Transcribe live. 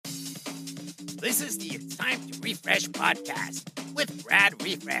This is the It's Time to Refresh podcast with Brad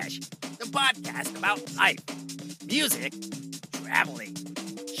Riffresh, the podcast about life, music, traveling,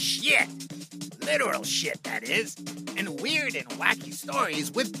 shit, literal shit that is, and weird and wacky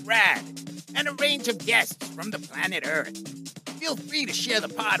stories with Brad, and a range of guests from the planet Earth. Feel free to share the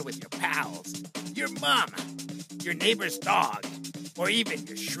pod with your pals, your mom, your neighbor's dog, or even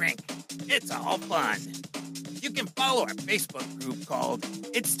your shrink. It's all fun. You can follow our Facebook group called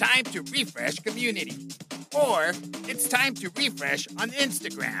It's Time to Refresh Community, or It's Time to Refresh on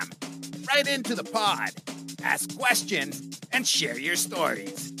Instagram. Write into the pod, ask questions, and share your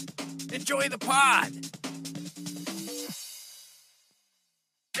stories. Enjoy the pod.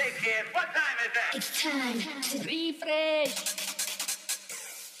 Hey kid, what time is that? It's time to refresh.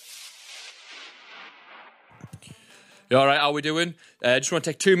 You all right? How we doing? Just want to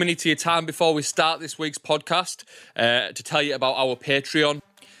take 2 minutes of your time before we start this week's podcast to tell you about our Patreon.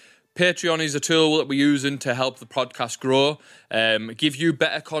 Patreon is a tool that we're using to help the podcast grow, give you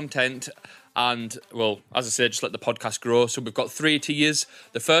better content, and, well, as I said, just let the podcast grow. So we've got 3 tiers.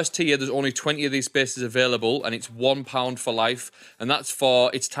 The first tier, there's only 20 of these spaces available, and it's £1 for life, and that's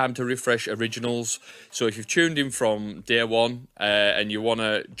for It's Time to Refresh Originals. So if you've tuned in from day one and you want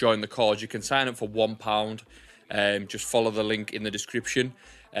to join the cause, you can sign up for £1. Just follow the link in the description.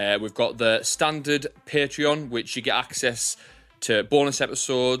 We've got the standard Patreon, which you get access to bonus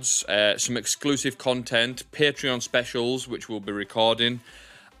episodes, some exclusive content, Patreon specials, which we'll be recording,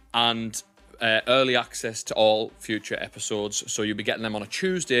 and early access to all future episodes. So you'll be getting them on a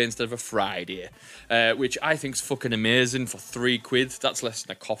Tuesday instead of a Friday, which I think is fucking amazing for £3. That's less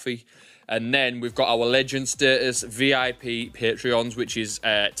than a coffee. And then we've got our legend status VIP Patreons, which is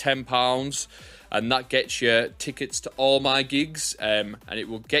 £10. And that gets you tickets to all my gigs, and it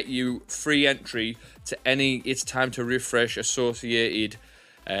will get you free entry to any It's Time to Refresh associated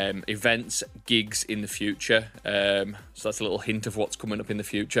events, gigs in the future. So that's a little hint of what's coming up in the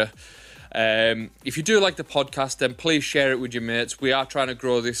future. If you do like the podcast, then please share it with your mates. We are trying to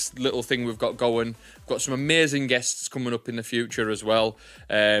grow this little thing we've got going. We've got some amazing guests coming up in the future as well,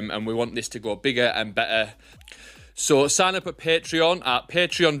 and we want this to go bigger and better. So sign up at Patreon at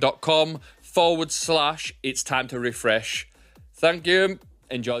patreon.com/It's Time to Refresh. Thank you.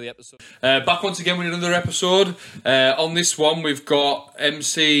 Enjoy the episode. Back once again with another episode. On this one, we've got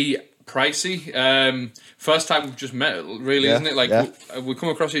MC PRICEY. First time we've just met, really, isn't it? Like we come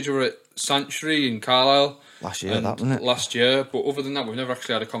across each other at Sanctuary in Carlisle last year, wasn't it? Last year, but other than that, we've never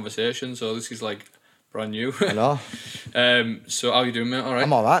actually had a conversation. So this is like brand new. I know. So how you doing, mate? All right.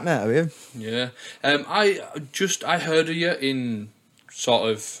 I'm all right, mate. How are you? Yeah. I heard of you in sort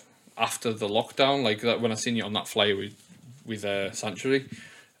of after the lockdown, like that when I seen you on that flyer with Sanctuary.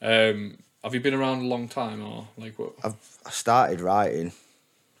 Have you been around a long time, or like what? I started writing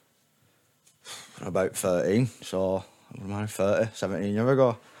when about 13, so what am I, 30, 17 years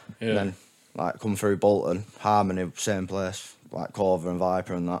ago. Yeah. And then like come through Bolton, Harmony, same place, like Clover and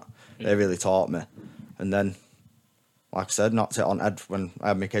Viper and that. Yeah. They really taught me. And then, like I said, knocked it on head when I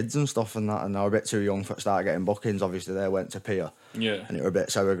had my kids and stuff and that, and I was a bit too young for to start getting bookings. Obviously, they went to Pier. Yeah. And it was a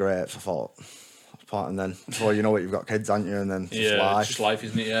bit sour grapes. I thought, and then before you know it, you've got kids, haven't you? And then just life. Just life,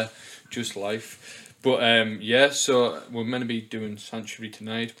 isn't it? Yeah, just life. But so we're meant to be doing Sanctuary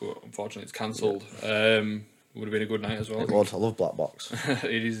tonight, but unfortunately it's cancelled. Yeah. Would have been a good night as well. It would. I love Black Box.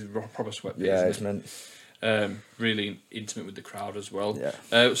 It is proper sweat. Yeah, it's meant. Really intimate with the crowd as well. Yeah.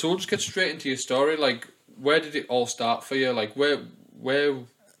 So we'll just get straight into your story. Like, where did it all start for you? Like, where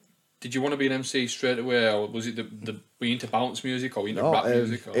did you want to be an MC straight away, or was it were you into bounce music, or were you into rap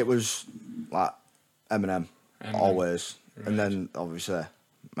music? Or? It was like Eminem. Always, right. And then obviously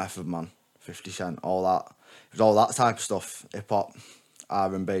Method Man, 50 Cent, all that. It was all that type of stuff, hip hop,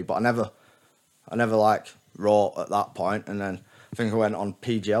 R&B. But I never like wrote at that point. And then I think I went on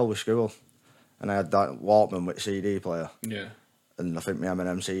PGL with school, and I had that Walkman with CD player. Yeah. And I think my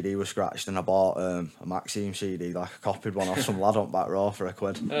Eminem CD was scratched, and I bought a Maxime CD, like a copied one off some lad on back row for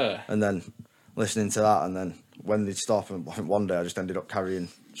 £1. And then listening to that, and then when they'd stop, and I think one day I just ended up carrying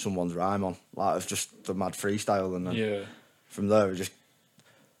someone's rhyme on, like it was just the mad freestyle, and then from there we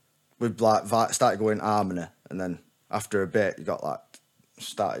started going Harmony, and then after a bit you got like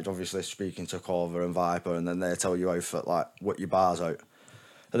started obviously speaking to Clover and Viper, and then they tell you how to like whip your bars out.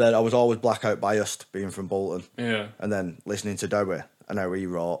 And then I was always blackout biased, being from Bolton. Yeah. And then listening to Dowie and how he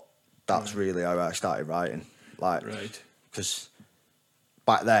wrote, that's really how I started writing. Like, because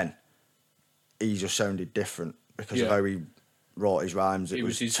back then, he just sounded different because of how he wrote his rhymes. It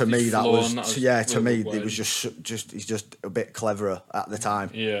was to me that was just he's just a bit cleverer at the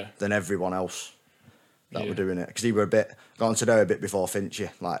time than everyone else. that were doing it, because he were got onto there a bit before Finchy,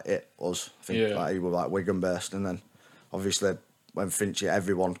 like it was. I think like he was like Wigan based, and then obviously when Finchy,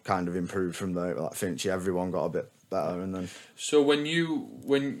 everyone kind of improved from there. Like Finchy, everyone got a bit better, and then. So when you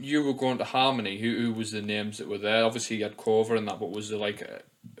were going to Harmony, who was the names that were there? Obviously you had Cover and that, but was there like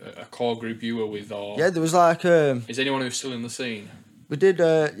a core group you were with, or Yeah, there was like. Is anyone who's still in the scene? We did,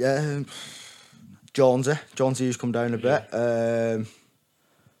 Jonesy used to come down a bit.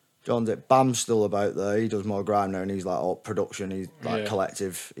 Jonesy, Bam's still about there. He does more grime now, and he's like all production. He's like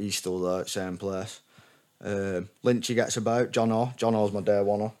collective. He's still there, same place. Lynchy gets about. John O's my day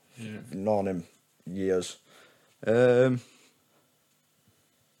one. Yeah. Known him years. Don't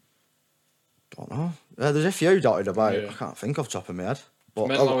know. There's a few dotted about. I can't think off the top of my head.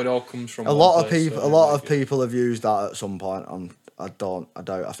 But it all comes from a lot of people have used that at some point. I doubt.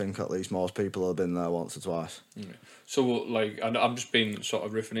 I think at least most people have been there once or twice. Yeah. So, like, I'm just being sort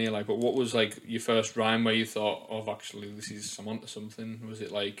of riffing here, like, but what was like your first rhyme where you thought, "Oh, actually, this is onto something"? Was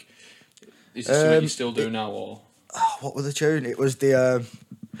it like, is this something you still do now, or what was the tune? It was the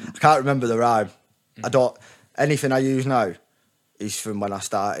I can't remember the rhyme. I don't. Anything I use now is from when I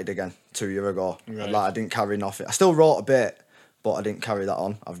started again 2 years ago. Right. Like I didn't carry nothing. I still wrote a bit, but I didn't carry that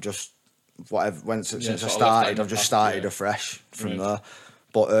on. I've just since I started, I've just started afresh from there.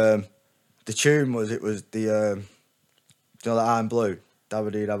 But the tune was the you know that I'm Blue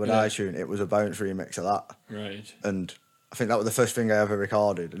Dabba-dee Dabba-die tune. It was a bounce remix of that. Right. And I think that was the first thing I ever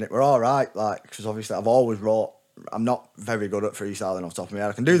recorded, and it were all right. Like because obviously I've always wrote. I'm not very good at freestyling off the top of my head.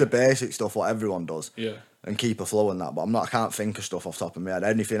 I can do the basic stuff, what everyone does. Yeah. And keep a flow in that, but I can't think of stuff off the top of my head.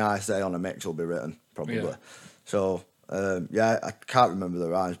 Anything I say on a mix will be written, probably. Yeah. So, I can't remember the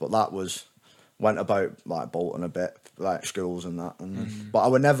rhymes, but that went about like Bolton a bit, like schools and that. And but I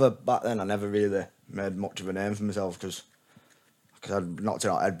would never, back then, I never really made much of a name for myself because I'd knocked it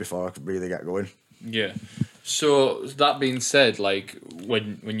out head before I could really get going. Yeah. So, that being said, like,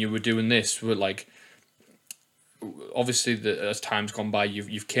 when you were doing this, were like, obviously, as time's gone by,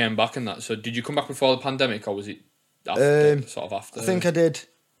 you've came back in that. So, did you come back before the pandemic, or was it after, sort of after? I think I did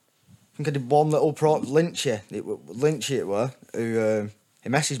one little Lynchy. Lynchy it were who he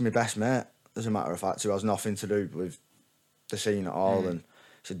messaged me best mate. As a matter of fact, who has nothing to do with the scene at all, and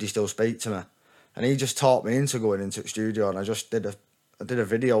said, "Do you still speak to me?" And he just taught me into going into the studio, and I just did a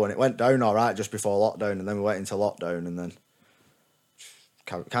video, and it went down all right just before lockdown, and then we went into lockdown, and then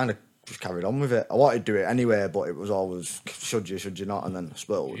kind of. Just carried on with it. I wanted to do it anyway, but it was always should you not, and then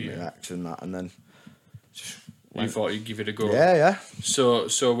split with my ex and that, and then you thought you'd give it a go. Yeah.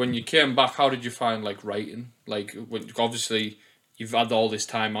 So when you came back, how did you find like writing? Like obviously you've had all this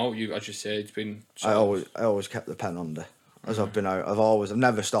time out. As you say, it's been. I always kept the pen under as I've been out. I've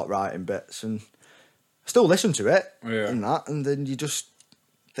never stopped writing bits, and I still listen to it and that, and then you just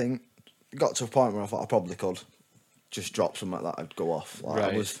think. It got to a point where I thought I probably could just drop something like that. I'd go off.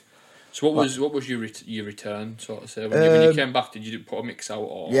 Like, right. So what was your return, sort of say? When you came back, did you put a mix out?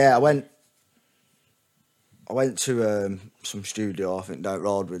 Or? Yeah, I went to some studio, I think, down the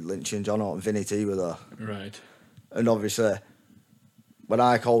road with Lynchy and John and Vinny T were there. Right. And obviously, when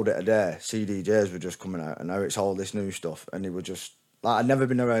I called it a day, CDJs were just coming out, and now it's all this new stuff, and they were just... Like, I'd never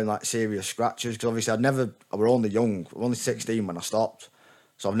been around, like, serious scratches, because obviously I were only young, I was only 16 when I stopped,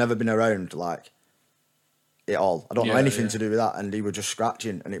 so I've never been around, like... it all. I don't know anything to do with that, and he were just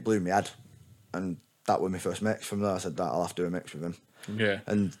scratching, and it blew me head. And that was my first mix. From there, I said that I'll have to do a mix with him. Yeah,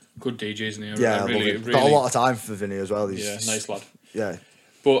 and good DJs, isn't he? Yeah, really. Got a lot of time for Vinny as well. He's nice lad. Yeah.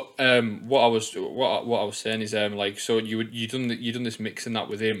 But what I was saying is like, so you done this mix and that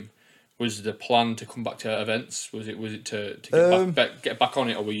with him. Was the plan to come back to events? Was it to get back on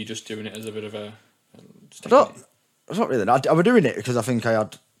it, or were you just doing it as a bit of a? It's not really. I was doing it because I think I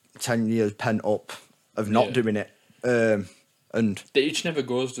had 10 years pent up of not doing it. And the itch never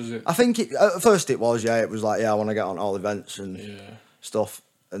goes, does it? I think at first it was like, I want to get on all events and stuff,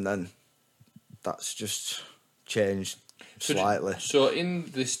 and then that's just changed slightly. So in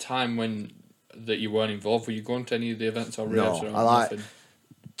this time that you weren't involved, were you going to any of the events or raves? No, I like nothing?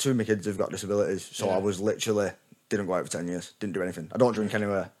 Two of my kids have got disabilities, so I was literally didn't go out for 10 years, didn't do anything. I don't drink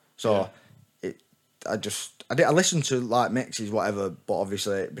anywhere, so I listened to like mixes, whatever, but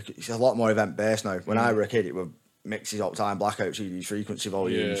obviously it's a lot more event based now. When I were a kid, it were mixes all the time, blackout CDs, frequency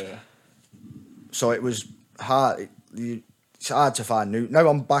volumes. Yeah. So it was hard. It's hard to find new. Now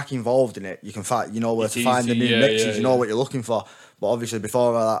I'm back involved in it. You can find, where to find the new mixes. You know what you're looking for. But obviously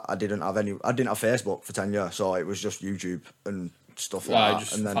before that, I didn't have Facebook for 10 years, so it was just YouTube and stuff like that.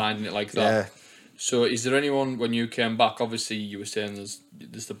 Just and then, finding it like that. Yeah. So is there anyone, when you came back, obviously you were saying there's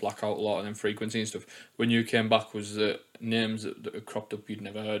the blackout a lot and then frequency and stuff. When you came back, was there names that cropped up you'd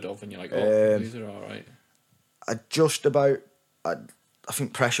never heard of and you're like, these are all right? I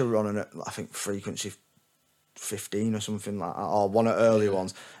think Pressure were on it. I think Frequency 15 or something like that, or one of the early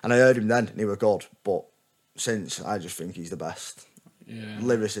ones. And I heard him then, and he were good. But since, I just think he's the best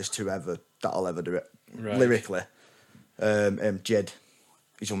lyricist that'll ever do it. Right. Lyrically. Jid,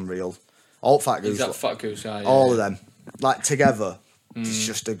 he's unreal. All Fat Goose. He's that Fat Goose guy. All of them. Like, together, it's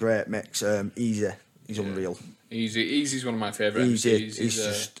just a great mix. Easy, he's unreal. Easy's one of my favourite MCs. He's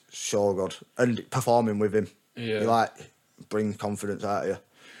just so good. And performing with him, he brings confidence out of you.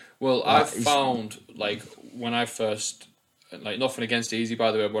 Well, I've found, like, when I first, like, nothing against Easy,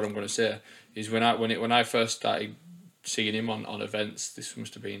 by the way, what I'm going to say, is when I first started seeing him on events, this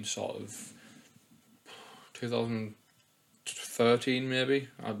must have been sort of 2013 maybe,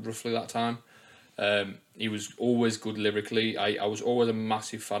 roughly that time. He was always good lyrically. I was always a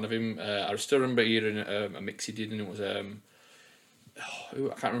massive fan of him. I still remember hearing a mix he did, and it was I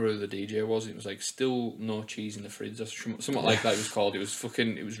can't remember who the DJ was. It was like Still No Cheese in the Fridge or something like that. It was called. It was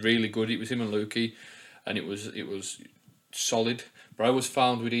really good. It was him and Lukey, and it was solid. But I always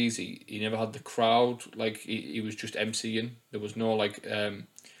found with Easy, he never had the crowd. Like he was just MCing. There was no like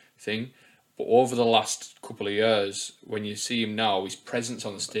thing. But over the last couple of years, when you see him now, his presence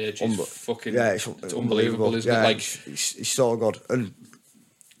on the stage is fucking it's unbelievable, isn't it? Like he's so good, and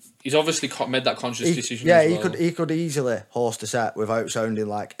he's obviously made that conscious decision. Yeah, as well. He could easily host a set without sounding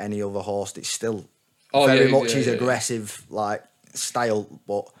like any other host. It's still very much his aggressive like style,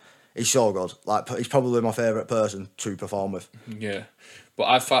 but he's so good. Like he's probably my favourite person to perform with. Yeah,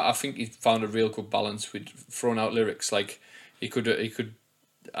 but I think he found a real good balance with throwing out lyrics. Like he could.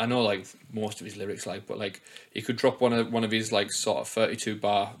 I know like most of his lyrics, like, but like he could drop one of his like sort of 32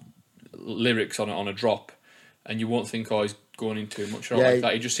 bar lyrics on a drop, and you won't think he's going into much or like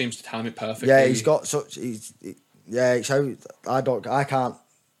that. He just seems to time it perfectly. Yeah, he's got such. It's how I can't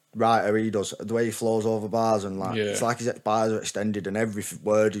write how he does. The way he flows over bars and like it's like his bars are extended and every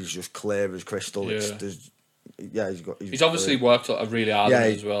word is just clear as crystal. Yeah. He's obviously worked really hard on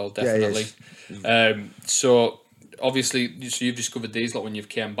it as well, definitely. So. Obviously, so you've discovered these when you've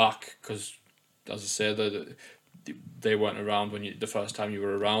came back because, as I say, they weren't around the first time you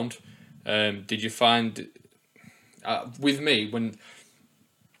were around. Did you find with me when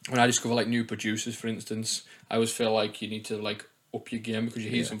I discover like new producers, for instance, I always feel like you need to like up your game because you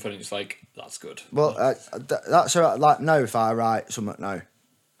hear something and it's like that's good. Well, that's all right. Like now, if I write something now,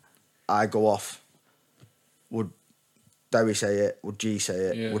 I go off. Would Dowie say it? Would G say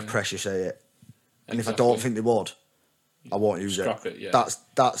it? Yeah. Would Pressure say it? And if I don't think they would, I won't use it. Yeah.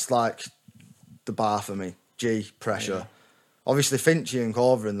 That's like the bar for me. G, Pressure. Yeah. Obviously Finchy and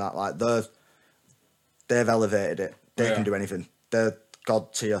Corver and that, like they've elevated it. They can do anything. They're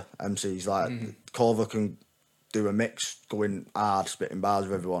god tier MCs. Like Corver can do a mix, going hard, spitting bars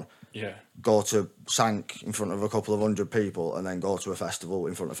with everyone. Yeah. Go to Sank in front of a couple of 100 people and then go to a festival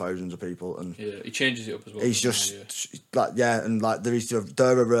in front of thousands of people. And he changes it up as well. He's just and like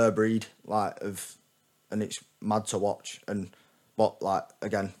they're a rare breed and it's mad to watch. But like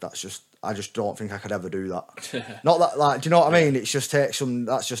again, I just don't think I could ever do that. Not that like, do you know what I mean? It's just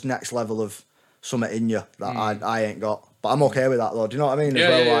that's just next level of something in you that I ain't got. But I'm okay with that though. Do you know what I mean?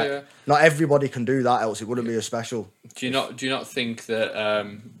 Not everybody can do that, else it wouldn't be as special. Do you not think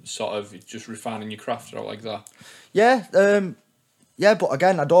that sort of just refining your craft or like that? Yeah, but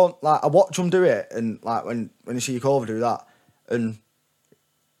again, I don't like. I watch them do it, and like when you see Corver do that, and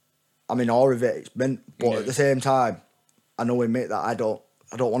I'm in awe of it. It's meant, but at the same time, I know admit that I don't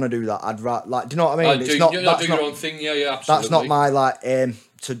want to do that. I'd like, do you know what I mean? You're not doing your own thing. Yeah, absolutely. That's not my like aim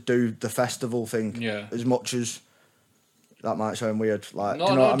to do the festival thing. Yeah. As much as that might sound weird. Like, no,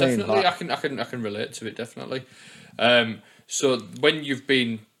 do you know what I mean? Definitely. Like, I can relate to it definitely. So when you've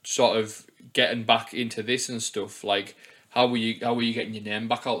been sort of getting back into this and stuff, like how were you getting your name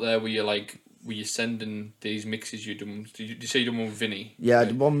back out there? Were you sending these mixes you done? Did you say you done one with Vinny? Yeah, I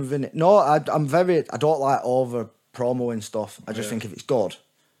did one with Vinny. No, I don't like over promoing stuff. I just think if it's good,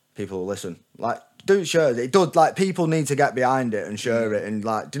 people will listen. Like, do share it does. Like, people need to get behind it and share it, and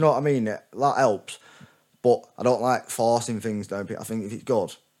like, do you know what I mean? That helps. But I don't like forcing things down people. I think if it's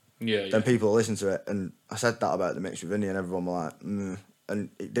good, then people will listen to it. And I said that about the mix with Vinny, and everyone were like, and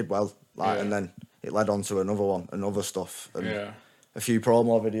it did well. Like, and then it led on to another one and other stuff, and a few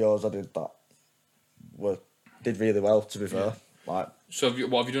promo videos I did that did really well. To be fair, like. So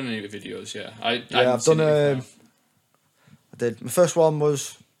what have you done in any of the videos? I've done. I did. My first one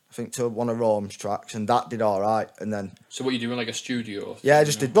was, I think, to one of Rome's tracks, and that did all right. And then. So what you doing, like a studio? Yeah, I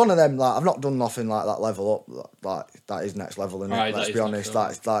just did one of them. Like, I've not done nothing like that level up. Like, that is next level, isn't it? Let's be honest.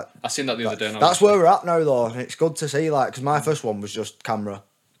 That's like. I seen that the other day. That's where we're at now, though, and it's good to see. Like, because my first one was just camera,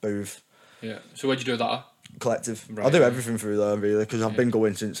 booth. Yeah. So where'd you do that Collective. Right, I do yeah. everything through there, really, because I've been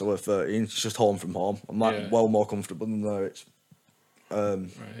going since I was 13. It's just home from home. I'm well more comfortable than there. It's right.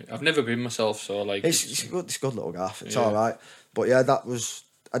 I've never been myself, so like it's a good little gaff. It's all right. But yeah,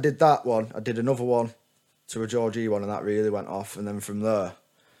 I did that one. I did another one to a Georgie one, and that really went off. And then from there,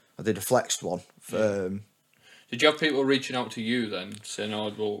 I did a flexed one. Did you have people reaching out to you then, saying,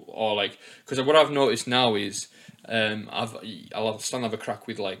 "Oh, well," or like, because what I've noticed now is, I'll stand have a crack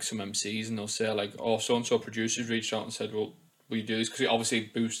with like some MCs, and they'll say like, "Oh, so and so producers reached out and said, well, will you do this?" Because it obviously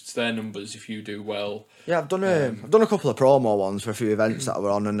boosts their numbers if you do well. Yeah, I've done a couple of promo ones for a few events that I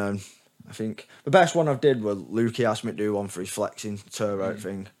were on, and I think the best one I've did was Lukey asked me to do one for his flexing tour out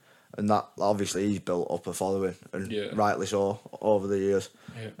thing, and that obviously he's built up a following, and rightly so over the years.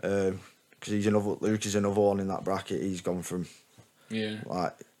 Because Luke is another one in that bracket. He's gone from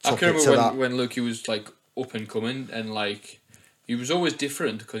like. I can remember when Lukey was like up and coming, and like he was always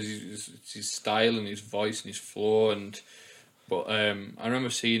different because his style and his voice and his flow But I remember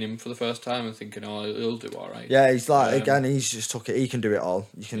seeing him for the first time and thinking, "Oh, he'll do all right." Yeah, he's like again. He's just took it. He can do it all.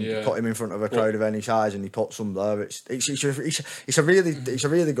 You can put him in front of a crowd of any size, and he puts some there. It's a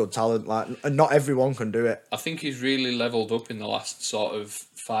really good talent. Like, and not everyone can do it. I think he's really leveled up in the last sort of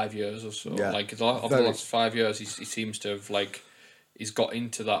 5 years or so. Yeah. Like over the last 5 years, he seems to have like he's got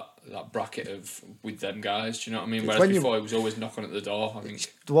into that bracket of with them guys. Do you know what I mean? Whereas before he was always knocking at the door. I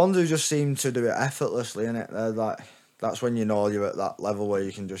think the ones who just seem to do it effortlessly, innit? They're like. That's when you know you're at that level where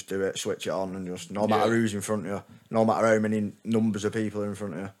you can just do it, switch it on, and just no matter who's in front of you, no matter how many numbers of people are in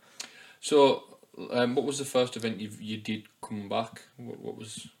front of you. So, what was the first event you did come back? What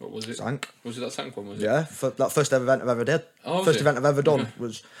was it? Sank. Was it that Sank one? Was it? Yeah, that first event I've ever did. Oh, first event I've ever done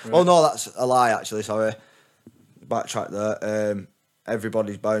was. Right. Oh no, that's a lie. Actually, sorry. Backtrack there.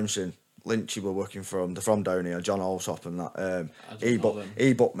 Everybody's bouncing. Lynchy were working from down here, John Allsop and that. He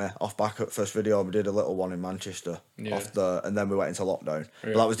booked me off back at first video. We did a little one in Manchester and then we went into lockdown.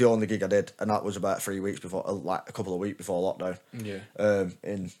 But that was the only gig I did, and that was about 3 weeks before, like a couple of weeks before lockdown.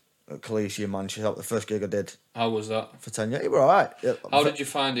 In Khaleesi in Manchester, that was the first gig I did. How was that? For 10 years, it were alright. Yeah. How did you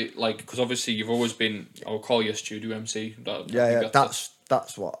find it? Like, because obviously you've always been, I'll call you a studio MC.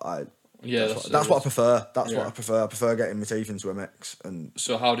 That's what I. Yeah, that's what I prefer. That's what I prefer. I prefer getting my teeth into a mix. And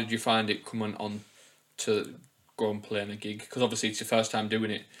so, how did you find it coming on to go and play in a gig? Because obviously it's your first time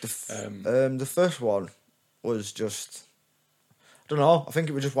doing it. The first one was just, I don't know. I think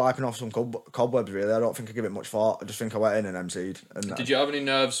it was just wiping off some cobwebs. Really, I don't think I give it much thought. I just think I went in and MC'd. And did you have any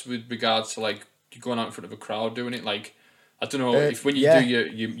nerves with regards to like you going out in front of a crowd doing it? Like, I don't know if when you do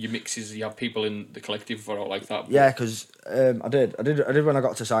your mixes, you have people in the collective or like that. But... Yeah, because I did when I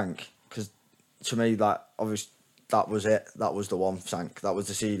got to Sank. Because to me, like, obviously, that was it. That was the one, Sank. That was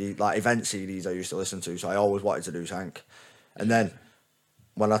the CD, like, event CDs I used to listen to. So I always wanted to do Sank. And then,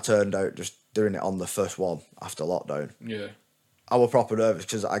 when I turned out just doing it on the first one after lockdown, I was proper nervous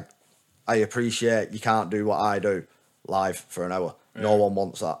because I appreciate you can't do what I do live for an hour. Yeah. No one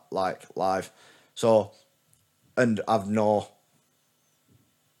wants that, like, live. So, and Up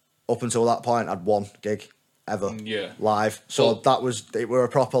until that point, I'd one gig ever live. So it were a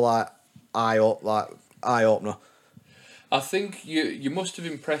proper, like, eye opener. I think you must have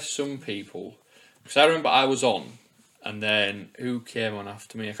impressed some people, because I remember I was on, and then who came on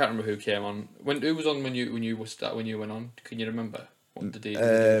after me? I can't remember who came on. Who was on when you went on? Can you remember what the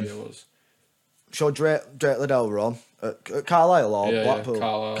DJ was? Sure, Drake Liddell were on at Carlisle or Blackpool.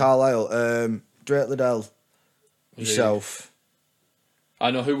 Carlisle. Drake Liddell, yourself.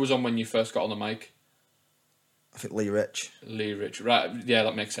 I know who was on when you first got on the mic. I think Lee Rich. Right? Yeah,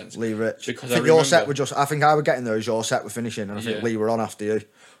 that makes sense. Lee Rich. Because I think your set were just. I think I were getting there as your set were finishing, and I think Lee were on after you.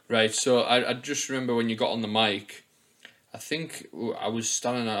 Right. So I just remember when you got on the mic. I think I was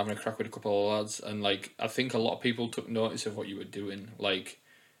standing there having a crack with a couple of lads, and like I think a lot of people took notice of what you were doing. Like,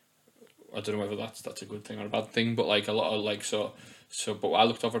 I don't know whether that's a good thing or a bad thing, but like a lot of like so. But I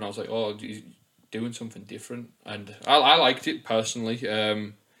looked over and I was like, oh, he's doing something different, and I liked it personally.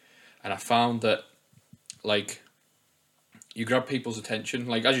 And I found that. Like, you grab people's attention.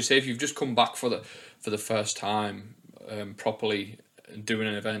 Like, as you say, if you've just come back for the first time properly doing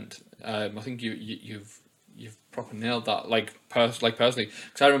an event, I think you've properly nailed that. Like personally,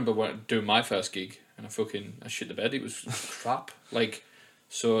 because I remember doing my first gig and I shit the bed. It was crap. Like,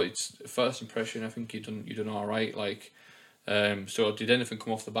 so it's first impression. I think you done all right. Like, so did anything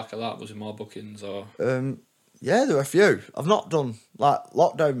come off the back of that? Was it more bookings or? Yeah, there were a few. I've not done like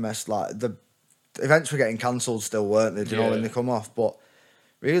lockdown mess. Like the events were getting cancelled still, weren't they? Do you know when they come off? But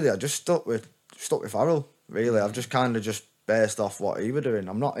really, I just stuck with Farrell. Really, I've just kind of just based off what he was doing.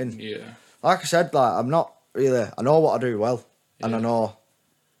 I'm not in. Yeah. Like I said, like I'm not really. I know what I do well, and I know.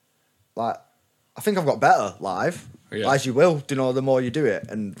 Like, think I've got better live, as you will. Do you know, the more you do it,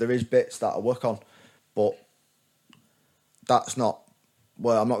 and there is bits that I work on, but that's not.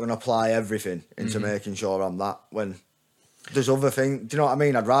 Well, I'm not going to apply everything into making sure I'm that when there's other things. Do you know what I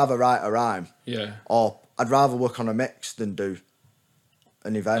mean? I'd rather write a rhyme, or I'd rather work on a mix than do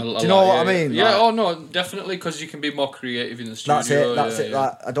an event. Do you know what I mean? Yeah. Like, Oh no, definitely, because you can be more creative in the studio. That's it.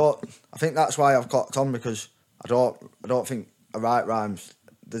 Like, I think that's why I've clocked on, because I don't think I write rhymes.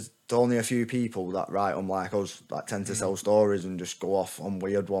 There's only a few people that write them like us, that tend to tell stories and just go off on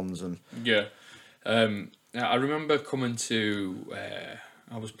weird ones. And I remember coming to.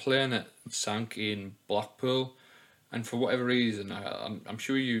 I was playing at Sank in Blackpool, and for whatever reason, I'm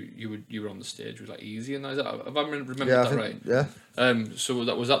sure you were on the stage with like Easy and that. Have I remembered that right? Yeah. So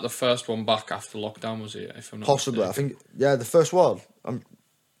was that the first one back after lockdown? Was it? If I'm not possibly, mistaken? I think the first one. I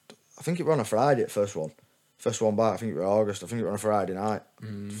think it was on a Friday. At first one back. I think it was August. I think it was on a Friday night.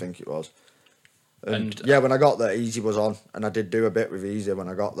 I think it was. And when I got there, Easy was on, and I did do a bit with Easy when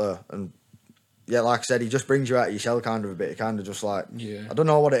I got there, and. Yeah, like I said, he just brings you out of your shell kind of a bit. He kind of just like, I don't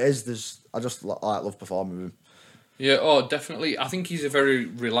know what it is. I just love performing with him. Yeah, oh, definitely. I think he's a very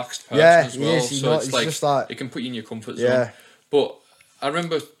relaxed person as well. Is, so it's he's just like, it can put you in your comfort zone. But I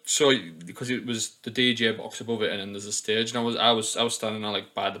remember, because it was the DJ box above it, and then there's a stage, and I was standing there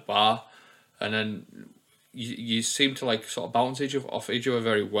like by the bar, and then you seem to like sort of bounce off each other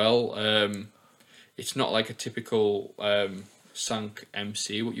very well. It's not like a typical Sank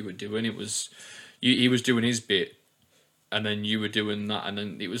MC what you were doing. It was. He was doing his bit, and then you were doing that, and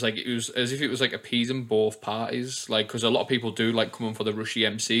then it was as if it was like appeasing both parties, like, because a lot of people do like coming for the rushy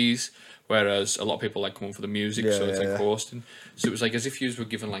MCs, whereas a lot of people like coming for the music, so it's like hosting. So it was like as if you were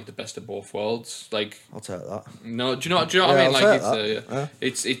given like the best of both worlds. Like, I'll take that. No, do you know what I mean? Like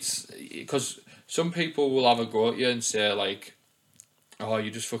it's because some people will have a go at you and say like, oh, you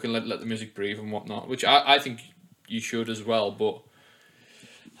just fucking let the music breathe and whatnot, which I think you should as well, but.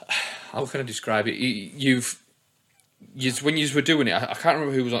 How can I describe it? When you were doing it, I can't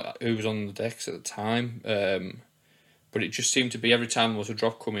remember who was on the decks at the time, but it just seemed to be every time there was a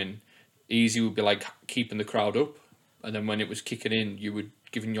drop coming, Easy would be like keeping the crowd up, and then when it was kicking in, you were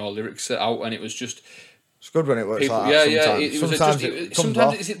giving your lyrics out, and it was just. It's good when it works like that.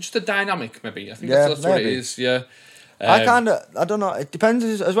 Sometimes is it just a dynamic? Maybe I think that's what it is. Yeah. I don't know. It depends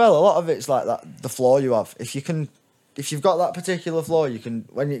as well. A lot of it's like that. The flow you have, if you've got that particular flow, you can,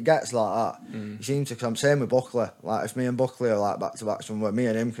 when it gets like that, you seem to, because I'm saying with Buckley, like if me and Buckley are like back to back somewhere, me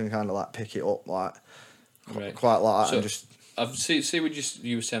and him can kind of like pick it up like quite like that. So and just. I've see what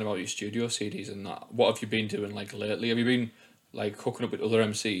you were saying about your studio CDs and that. What have you been doing like lately? Have you been like hooking up with other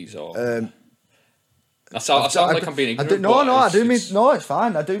MCs or? I sound like I'm being ignorant. No, it's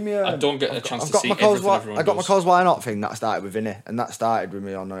fine. I do me. I don't get a chance to see everything everyone does. I got my Cause Why Not thing that started with Vinny, and that started with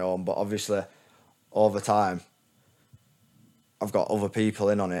me on my own. But obviously, over time, I've got other people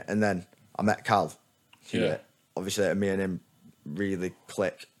in on it, and then I met Cal. Obviously, me and him really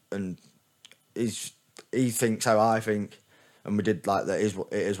click, and he thinks how I think, and we did like it is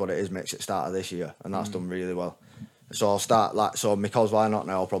what it is mix at the start of this year, and that's done really well. So I'll start because Why Not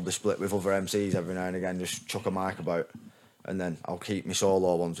now, I'll probably split with other MCs every now and again, just chuck a mic about, and then I'll keep my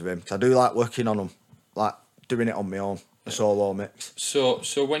solo ones with him. Cause I do like working on them, like doing it on my own, a solo mix. So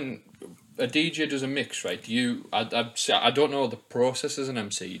when a DJ does a mix, right? I don't know the process as an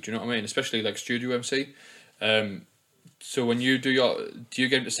MC. Do you know what I mean? Especially like studio MC. So when you do you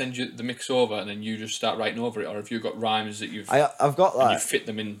get him to send you the mix over and then you just start writing over it, or have you got rhymes that I've got like you fit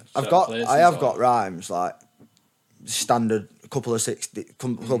them in? I have got rhymes like standard, couple of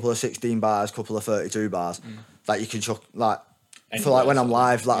 16 bars, couple of 32 bars that you can chuck like anywhere, for like when I'm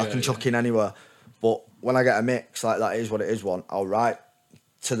live, like I can chuck in anywhere. But when I get a mix like that is what it is one, I'll write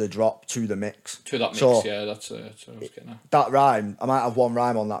to the drop to the mix. To that mix, so that's what I was getting at. That rhyme, I might have one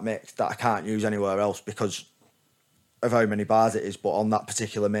rhyme on that mix that I can't use anywhere else because of how many bars it is. But on that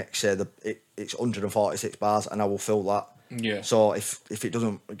particular mix, say it's 146 bars, and I will fill that. Yeah. So if it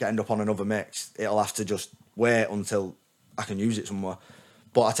doesn't end up on another mix, it'll have to just wait until I can use it somewhere.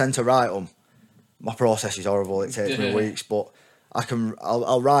 But I tend to write them. My process is horrible. It takes me weeks, but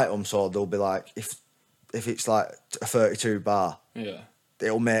I'll write them so they'll be like if it's like a 32 bar. Yeah.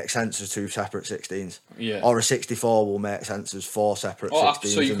 It'll make sense as 2 separate 16s. Yeah. Or a 64 will make sense as 4 separate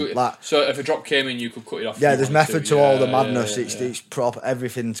 16s. So if a drop came in, you could cut it off. Yeah, there's method to all the madness. It's proper.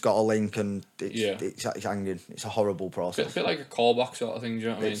 Everything's got a link, and it's hanging. It's a horrible process. It's a bit like a callback sort of thing. Do you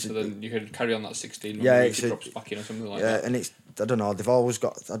know what I mean? So then you could carry on that 16. Yeah, it drops back in or something like that. Yeah, and it's I don't know. They've always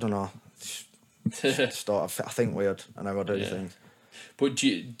got I don't know. I think weird, and I do things. But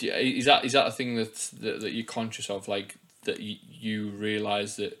is that a thing that you're conscious of, like that you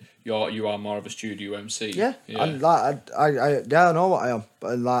realise that you are more of a studio MC. Yeah. And like I know what I am,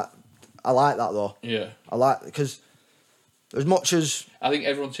 but like I like that though. Yeah. I like because as much as I think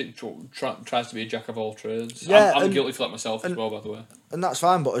everyone tries to be a jack of all trades. Yeah, I'm guilty for that myself as well, by the way. and that's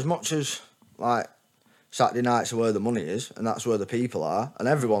fine, but as much as like Saturday nights are where the money is, and that's where the people are, and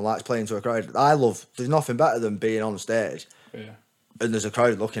everyone likes playing to a crowd. There's nothing better than being on stage, and there's a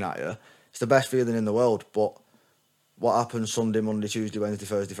crowd looking at you. It's the best feeling in the world. But what happens Sunday, Monday, Tuesday, Wednesday,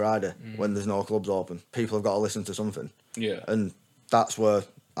 Thursday, Friday when there's no clubs open? People have got to listen to something. Yeah, and that's where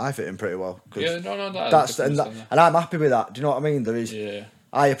I fit in pretty well. Yeah, And I'm happy with that. Do you know what I mean? There is. Yeah.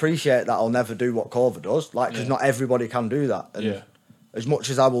 I appreciate that I'll never do what Clover does, because not everybody can do that. And as much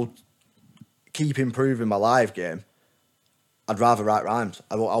as I will keep improving my live game, I'd rather write rhymes.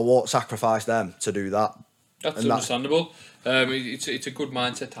 I won't sacrifice them to do that. That's understandable. It's a good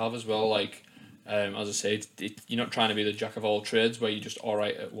mindset to have as well. Like, as I said, you're not trying to be the jack of all trades where you're just all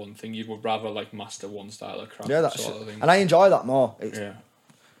right at one thing. You would rather like master one style of craft. Yeah, that's sort of thing. And I enjoy that more. It's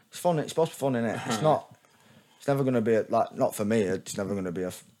fun. It's supposed to be fun, isn't it? It's not. It's never going to be not for me. It's never going to be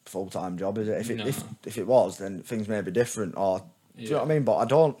a full-time job, is it? If it was, then things may be different. Or do you know what I mean? But I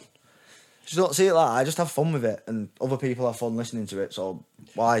just don't see it like that. I just have fun with it, and other people have fun listening to it. So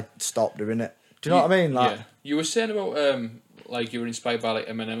why stop doing it? Do you know what I mean? Like, you were saying about like you were inspired by like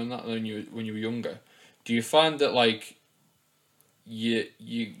Eminem and that when you were younger. Do you find that like you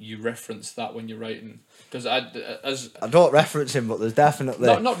reference that when you're writing? Because I don't reference him, but there's definitely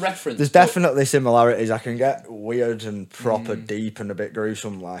not reference. There's definitely similarities. I can get weird and proper deep and a bit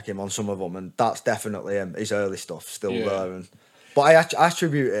gruesome like him on some of them, and that's definitely him. His early stuff still there, but I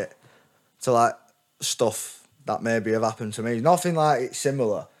attribute it to like stuff that maybe have happened to me. Nothing like it's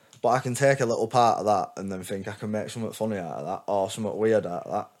similar, but I can take a little part of that and then think I can make something funny out of that or something weird out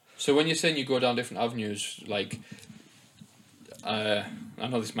of that. So when you're saying you go down different avenues, like. I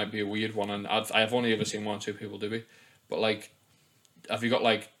know this might be a weird one, and I've only ever seen one or two people do it, but like, have you got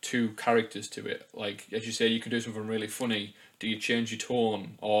like two characters to it? Like, as you say, you can do something really funny. Do you change your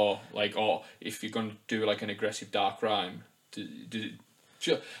tone, or if you're going to do like an aggressive dark rhyme, I'm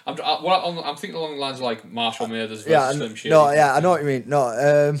thinking along the lines of like Marshall Mathers versus Slim Shady. I know what you mean.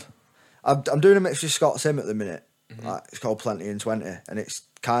 No, I'm doing a mix with Scott Sim at the minute. Like, it's called Plenty in 20, and it's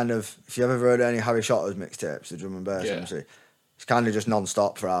kind of, if you ever heard any Harry Shotter's mixtapes, the drum and bass MC. It's kind of just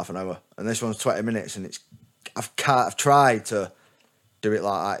non-stop for half an hour, and this one's 20 minutes, and I've tried to do it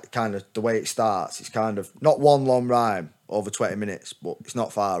like that, kind of the way it starts. It's kind of not one long rhyme over 20 minutes, but it's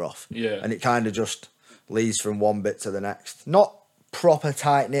not far off. Yeah. And it kind of just leads from one bit to the next. Not proper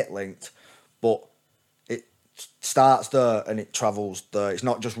tight-knit linked, but it starts there and it travels there. It's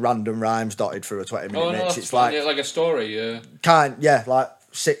not just random rhymes dotted through a 20-minute mix. It's like a story, like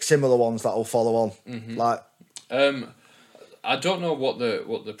 6 similar ones that'll follow on. I don't know what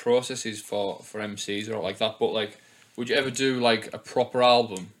the process is for MCs or like that, but like, would you ever do like a proper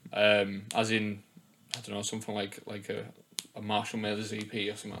album, as in, I don't know, something like a Marshall Mathers EP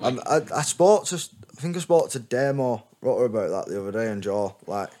or something like that? I think I spoke to Demo, wrote her about that the other day, and Joe,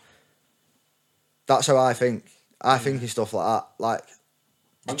 like, that's how I think. I think in stuff like that, like.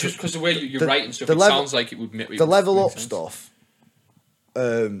 Just because the way you're writing stuff, sounds like it would make the level up sense. Stuff.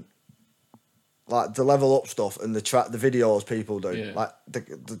 Like the level up stuff and the videos people do, like the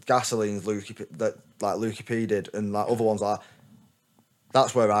Gasoline's Lukey P did, and like other ones like that.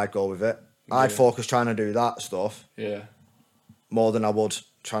 That's where I'd go with it. I'd focus trying to do that stuff, more than I would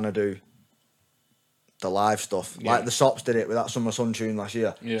trying to do the live stuff. Like the Sops did it with that Summer Sun tune last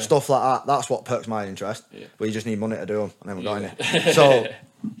year. Stuff like that. That's what perks my interest. But you just need money to do them, and then we're going it. So,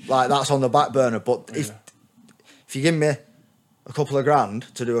 like, that's on the back burner. But if you give me a couple of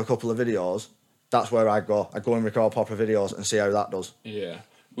grand to do a couple of videos, that's where I'd go. I'd go and record proper videos and see how that does. Yeah.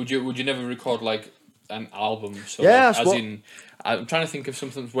 Would you never record like an album? So I'm trying to think of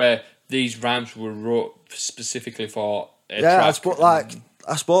something where these rhymes were wrote specifically for a track.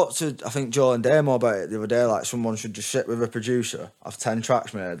 I spoke to, I think, Joe and Damo about it the other day. Like, someone should just sit with a producer, have 10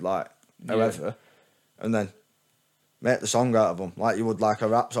 tracks made, like, however, and then make the song out of them, like you would like a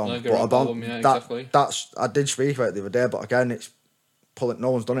rap song. Like a rap album, exactly. I did speak about it the other day, but again, it's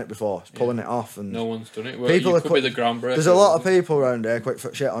no one's done it before. It's pulling it off, and no one's done it. Well, people could be the groundbreaker. There's a lot of people around here quick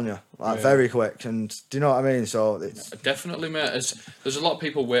for shit on you, like very quick. And do you know what I mean? So it's definitely, mate. There's a lot of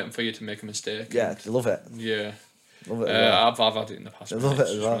people waiting for you to make a mistake. Yeah, they love it. Yeah, love it. I've had it in the past. I love it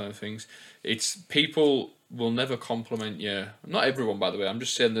as well. One of the things. It's people will never compliment you. Not everyone, by the way. I'm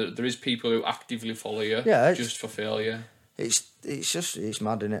just saying that there is people who actively follow you. Just for failure. It's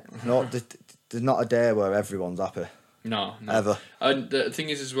mad, isn't it? No, there's not a day where everyone's happy. No. Ever. And the thing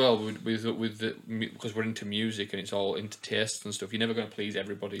is as well, because we're into music and it's all into tastes and stuff, you're never going to please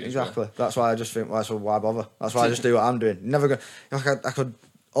everybody. Exactly. That's why I just think, why bother? That's why I just do what I'm doing. Never going. I could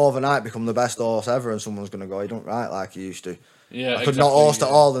overnight become the best horse ever, and someone's going to go, "He don't write like he used to." Yeah, I could not host at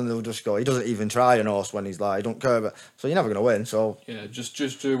all, and they'll just go, "He doesn't even try an horse when he's like, he don't care." But so you're never going to win. So yeah,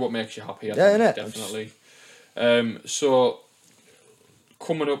 just do what makes you happy. I think, definitely. So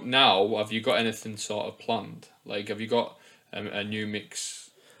coming up now, have you got anything sort of planned? Like, have you got a new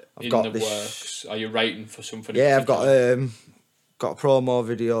mix in the works? Are you writing for something? Yeah, I've got a promo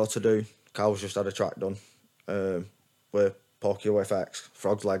video to do. Cal's just had a track done with Porky FX,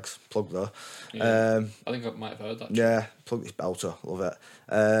 Frog's Legs, plug there. Yeah. I think I might have heard that. Yeah, plug this belter, love it.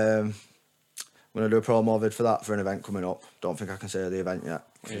 I'm going to do a promo vid for that for an event coming up. Don't think I can say the event yet.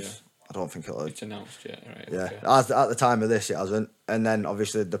 Yeah. I don't think it'll. It's announced yet, right? Yeah, okay. at the time of this, it hasn't. And then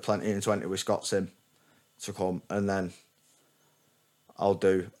obviously the Plenty in 20 with Scott Sim to come, and then I'll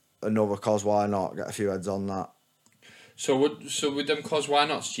do another Cause Why Not, get a few heads on that. So with them Cause Why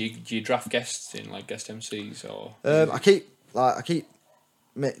Nots, do you draft guests in, like guest MCs or? I keep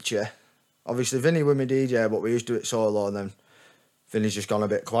Mitchie. Obviously Vinny with me DJ, but we used to do it solo, and then Vinny's just gone a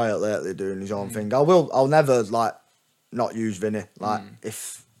bit quiet lately doing his own thing. I'll never like not use Vinny, like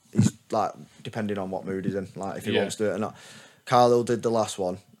if he's like depending on what mood he's in, like if he wants to do it or not. Carlo did the last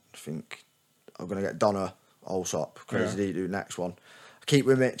one. I think I'm gonna get Donna Allsop, Crazy D do next one. I keep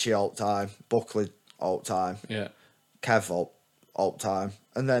with Mitchie all the time, Buckley all the time, Kev all the time,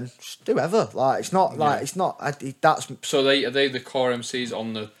 and then just do whoever. Like it's not like it's not. That's so are they the core MCs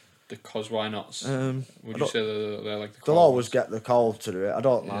on the Cause Why Nots? Would you say they're like the core they'll always get the call to do it. I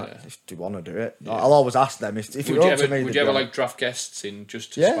don't like if they want to do it. Yeah. I'll always ask them if you're up to me. Would you ever like draft guests in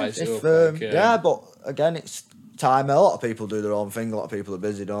just to spice it up? Yeah, but again, it's time. A lot of people do their own thing. A lot of people are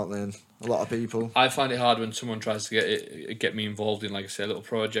busy, don't they? And a lot of people. I find it hard when someone tries to get me involved in, like I say, little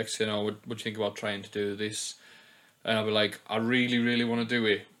projects. You know, would you think about trying to do this? And I'll be like, I really, really want to do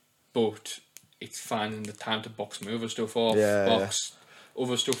it, but it's finding the time to box my other stuff off,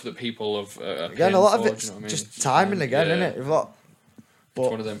 other stuff that people have. Again, a lot of it's just timing again, isn't it? But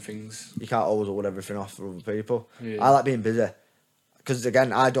it's one of them things. You can't always hold everything off for other people. Yeah. I like being busy because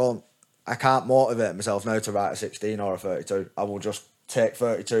again, I can't motivate myself now to write a 16 or a 32. I will just take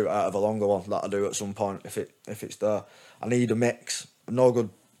 32 out of a longer one that I do at some point if it's there. I need a mix. I'm no good.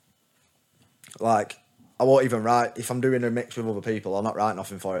 Like I won't even write if I'm doing a mix with other people. I'll not write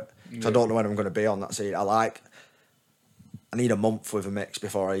nothing for it. So I don't know when I'm going to be on that scene. I need a month with a mix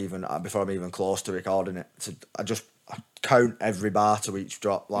before I'm even close to recording it. I count every bar to each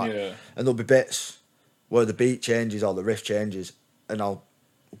drop, and there'll be bits where the beat changes or the riff changes, and I'll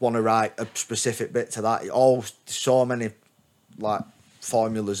want to write a specific bit to that. So many like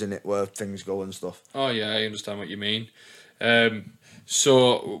formulas in it where things go and stuff. Oh yeah, I understand what you mean.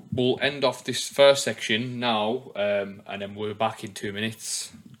 So we'll end off this first section now, and then we're back in 2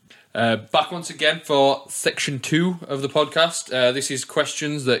 minutes. Back once again for section 2 of the podcast. This is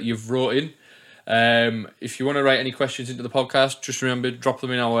questions that you've wrote in. If you want to write any questions into the podcast, just remember, drop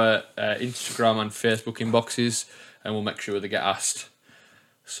them in our Instagram and Facebook inboxes, and we'll make sure they get asked.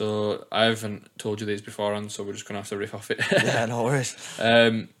 So I haven't told you these beforehand, so we're just going to have to riff off it. Yeah, no worries.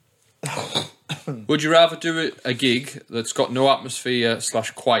 Would you rather do a gig that's got no atmosphere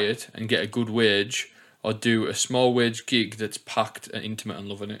 / quiet and get a good wage, or do a small wage gig that's packed and intimate and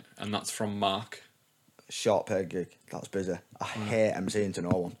loving it? And that's from Mark. Short paid gig, that's busy. I hate MCing to no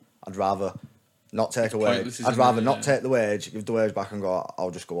one. I'd rather not take a wage. I'd rather not take the wage, give the wage back and go,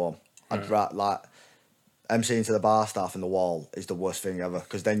 I'll just go home. I'd rather, like, MCing to the bar staff and the wall is the worst thing ever,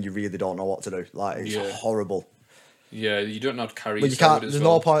 because then you really don't know what to do. Like, it's horrible. Yeah, you don't know how to carry yourself. But you can't,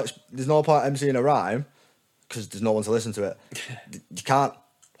 there's no point MCing a rhyme, because there's no one to listen to it. You can't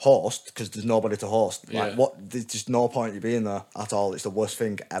host because there's nobody to host. Like there's just no point you being there at all. It's the worst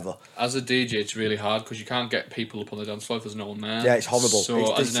thing ever. As a DJ, it's really hard because you can't get people up on the dance floor if there's no one there. Yeah, it's horrible.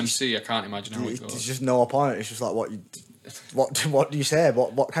 So as an MC, I can't imagine how it goes. There's just no point. It's just like what do you say?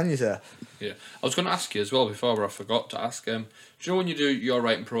 What can you say? Yeah, I was going to ask you as well before, I forgot to ask. Do you know when you do your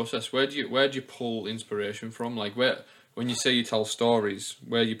writing process, where do you pull inspiration from? Like when you say you tell stories,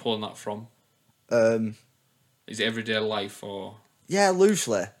 where are you pulling that from? Is it everyday life or? Yeah,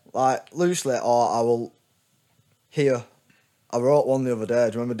 loosely, or I will hear. I wrote one the other day.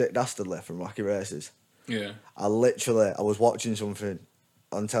 Do you remember Dick Dastardly from Wacky Races? Yeah. I was watching something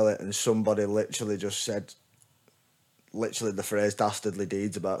on telly and somebody literally just said, the phrase "dastardly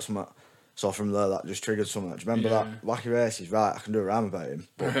deeds" about something. So from there, that just triggered something. Do you remember that Wacky Races? Right, I can do a rhyme about him.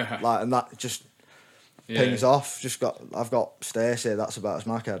 But and that just pings off. I've got Stacey. That's about a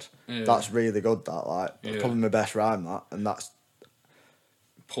smackhead. Yeah. That's really good. That probably my best rhyme. That and that's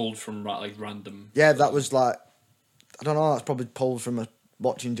pulled from like random. Yeah, that was like I don't know. That's probably pulled from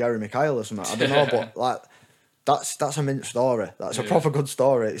watching Jeremy Kyle or something. I don't know, but like that's a mint story. That's a proper good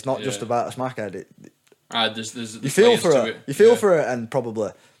story. It's not just about a smackhead. There's you feel for it. You feel for it, and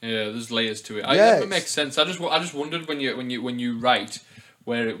probably there's layers to it. It makes sense. I just wondered when you write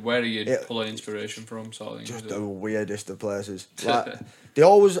where are you pulling inspiration from, sort of thing. Just the weirdest of places. Like they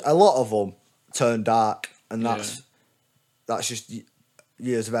always a lot of them turn dark, and that's just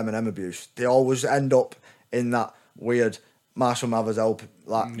years of Eminem abuse. They always end up in that weird Marshall Mathers help,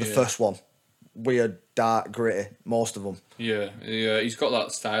 like the first one, weird, dark, gritty. Most of them. Yeah, he's got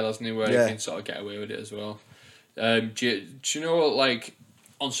that style, hasn't he? Where he can sort of get away with it as well. Do you know, like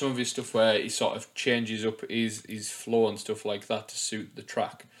on some of his stuff where he sort of changes up his flow and stuff like that to suit the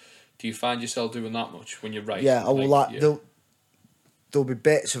track? Do you find yourself doing that much when you write? Yeah, I will there'll be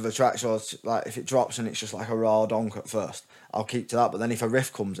bits of a track, so it's like if it drops and it's just like a raw donk at first, I'll keep to that. But then if a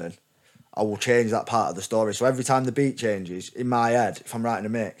riff comes in, I will change that part of the story. So every time the beat changes, in my head, if I'm writing a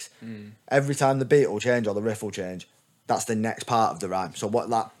mix, every time the beat will change or the riff will change, that's the next part of the rhyme. So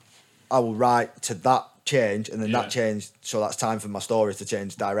I will write to that change, and then that change, so that's time for my story to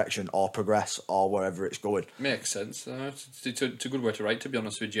change direction or progress or wherever it's going. Makes sense. It's a good way to write, to be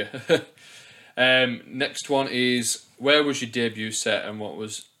honest with you. Next one is, where was your debut set and what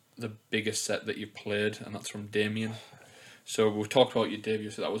was the biggest set that you played? And that's from Damien. So we've talked about your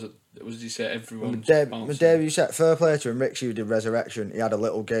debut set. What did you say? Everyone's my debut set, fair play to him. Ricksy, who did Resurrection, he had a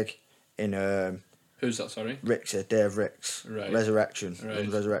little gig in who's that, sorry? Ricksy, Dave Ricks. Right. Resurrection.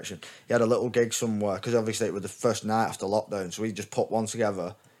 He had a little gig somewhere, because obviously it was the first night after lockdown, so we just put one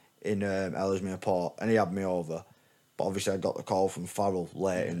together in Ellesmere Port, and he had me over. But obviously I got the call from Farrell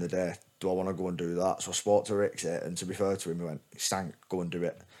late in the day, do I want to go and do that? So I spoke to Ricksy, and to be fair to him, he went, Stank, go and do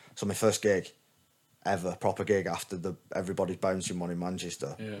it. So my first gig ever, proper gig after the Everybody's Bouncing one in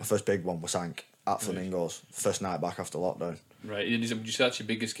Manchester. Yeah. My first big one was Sank at Flamingos, first night back after lockdown. Right, would you say that's your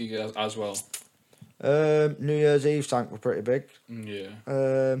biggest gig as well? New Year's Eve Sank were pretty big. Yeah.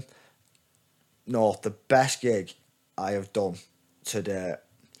 No, the best gig I have done to date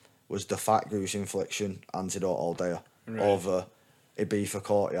was the Fat Goose Infliction Antidote All Day over Ibiza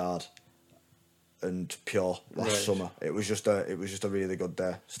Courtyard and Pure last summer. It was just a really good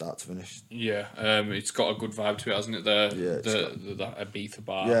day, start to finish. Yeah, it's got a good vibe to it, hasn't it? The Ibiza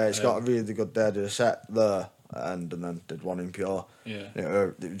bar. Yeah, it's got a really good day. Did a set there and then did one in Pure. Yeah, it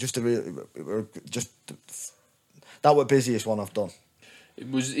was just that was the busiest one I've done.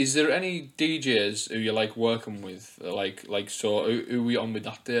 Is there any DJs who you like working with? So who were you on with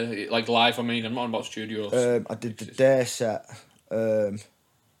that day? Like live, I mean, I'm not about studios. I did the day set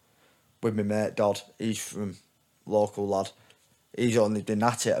with my mate Dodd. He's from local lad. He's only been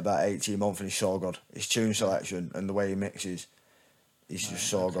at it about 18 months and he's so good. His tune selection and the way he mixes, he's just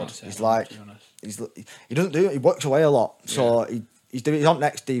so good. He's like, he doesn't do it. He works away a lot. So he's on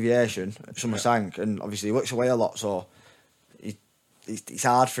Next Deviation at Summer Sank, and obviously he works away a lot. So it's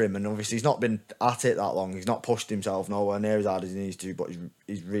hard for him, and obviously he's not been at it that long. He's not pushed himself nowhere near as hard as he needs to, but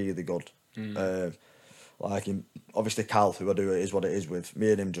he's really good. Like him, obviously Cal, who I do It Is What It Is with,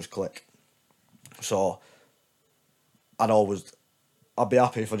 me and him just click. So I'd be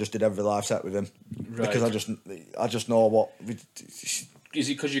happy if I just did every live set with him, because I just know what. Is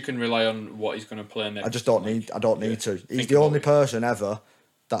it because you can rely on what he's going to play next? I don't need to. He's the only person ever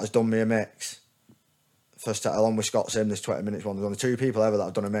that has done me a mix. First time, along with Scott Sim, this 20 minutes one. There's only two people ever that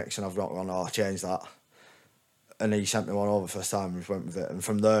have done a mix, and I've gone, oh, change that. And he sent me one over first time, and we just went with it. And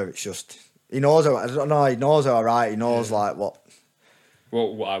from there, it's just he knows how. I don't know. He knows how I write. He knows like what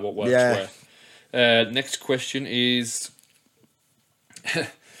works where. Next question is,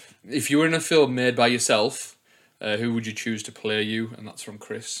 if you were in a film made by yourself, who would you choose to play you? And that's from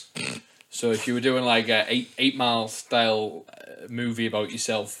Chris. So if you were doing like a 8 Mile style movie about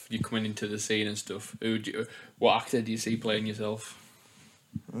yourself, you're coming into the scene and stuff, what actor do you see playing yourself?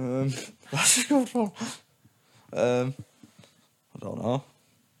 That's a good one. I don't know.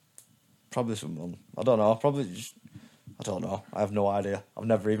 Probably someone. I don't know. Probably just. I don't know. I have no idea. I've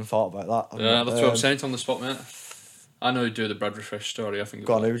never even thought about that. Yeah, that's what I'm saying. It's on the spot, mate. I know you do the Brad Riffresh story. I think.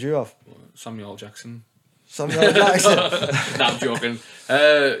 Go on. Who would you have? Samuel L. Jackson. Samuel Jackson. Nah, I'm joking.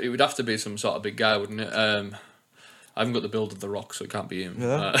 It would have to be some sort of big guy, wouldn't it? I haven't got the build of The Rock, so it can't be him.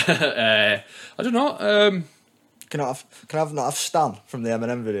 Yeah. I don't know. Can I have Stan from the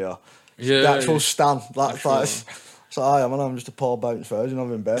Eminem video? Yeah. The actual Stan. So I'm just a poor bounce version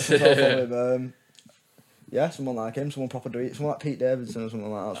of him, basically. Yeah, someone like him, someone proper do it, someone like Pete Davidson or something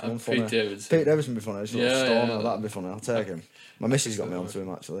like that. Someone funny. Pete Davidson. Pete Davidson would be funny. Sort of Yeah, stoner, yeah. that'd be funny. I'll take him. My missus got me onto him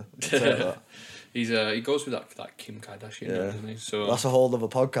actually. I'll take that. He goes with that Kim Kardashian, doesn't he? So That's a whole other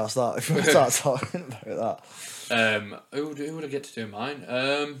podcast. That if we start talking about that. Who would I get to do mine?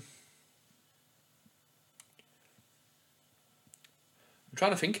 I'm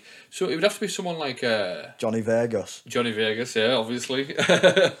trying to think. So it would have to be someone like Johnny Vegas. Johnny Vegas, yeah, obviously.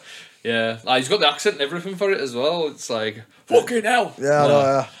 Yeah, he's got the accent and everything for it as well. It's like fucking hell. Yeah, I know,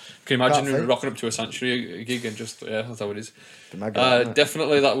 yeah. Can you imagine Can't rocking up to a Sanctuary gig and just that's how it is. Mega,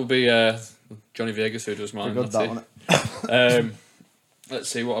 Definitely, that would be Johnny Vegas who does mine. good, That's it. Let's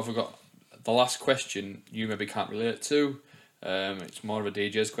see, what have we got? The last question you maybe can't relate to. It's more of a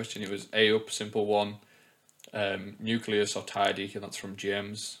DJ's question. It was A up, simple one. Nucleus or tidy, and that's from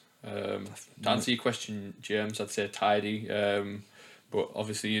James. To answer your question, James, I'd say tidy. But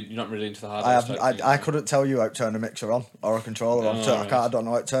obviously you're not really into the hardware. I couldn't tell you how to turn a mixer on or a controller on. I don't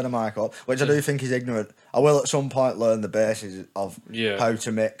know how to turn a mic on, which I do think is ignorant. I will at some point learn the basis of how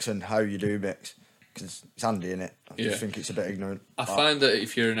to mix and how you do mix, because it's handy, innit? I just think it's a bit ignorant. I find that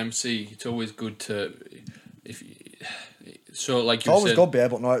if you're an MC, it's always good to it's always good to be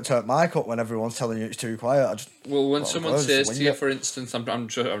able to know how to turn mic up when everyone's telling you it's too quiet. When someone says to you, for instance, I'm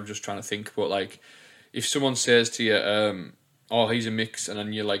just trying to think, but like if someone says to you, "Oh, he's a mix," and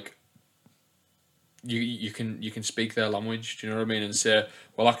then you're like, you can speak their language. Do you know what I mean? And say,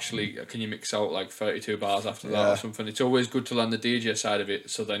 "Well, actually, can you mix out like 32 bars after that or something?" It's always good to learn the DJ side of it,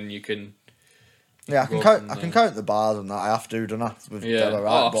 so then you can. Yeah, I can count the bars and that. I have to, don't I?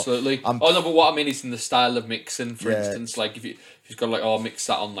 Absolutely. No, but what I mean is in the style of mixing, for instance, like if you've got like, mix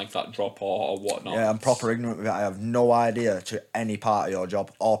that on like that drop or whatnot. Yeah, I'm proper ignorant with it. I have no idea to any part of your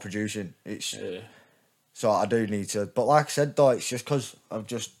job or producing. So I do need to. But like I said, though, it's just because I've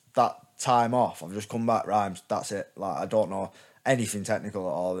just that time off. I've just come back rhymes. That's it. Like I don't know anything technical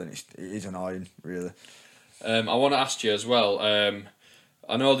at all, and it is annoying, really. I want to ask you as well.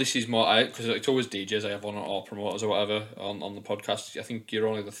 I know this is more because it's always DJs I have on or promoters or whatever on the podcast. I think you're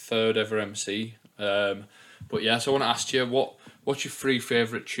only the third ever MC. But yeah, so I want to ask you what's your 3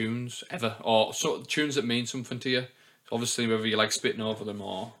 favourite tunes ever, or sort of tunes that mean something to you? Obviously, whether you like spitting over them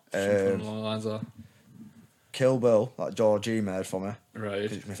or something along the lines of that. Kill Bill, that George G made for me.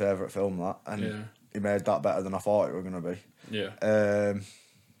 Right. It's my favourite film, that. And he made that better than I thought it were going to be. Yeah.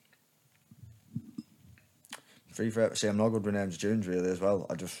 3 favourite. See, I'm not good with names of tunes, really, as well.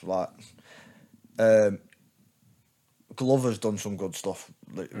 I just like... Glover's done some good stuff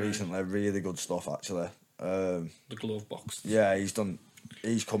recently, really good stuff, actually. The Glove Box. Yeah, he's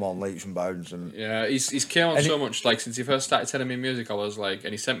come on leaps and bounds. And yeah, he's came on so much. Like since he first started sending me music, I was like,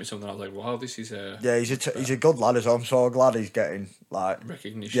 and he sent me something. I was like, wow, this is a... Yeah, he's a good lad as well. I'm so glad he's getting like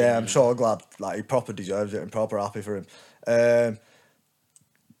recognition. Yeah, I'm so glad. Like he proper deserves it. I'm proper happy for him.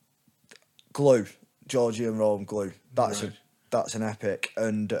 Glue, Georgie and Rome Glue. That's an epic.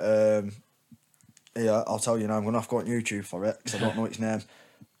 And yeah, I'll tell you now. I'm gonna have to go on YouTube for it because I don't know its name,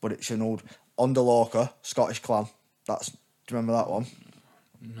 but it's an old Underloker Scottish Clan. Do you remember that one?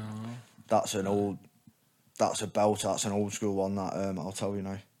 No. That's a belter. That's an old school one. That I'll tell you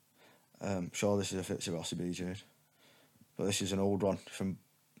now. I'm sure this is a Fitzy Rossi BJ, but this is an old one from.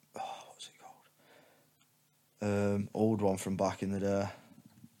 What's it called? Old one from back in the day.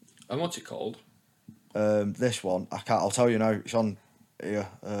 And what's it called? This one I can't. I'll tell you now. It's on here.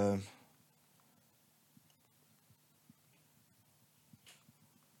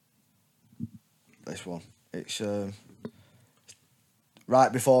 This one. It's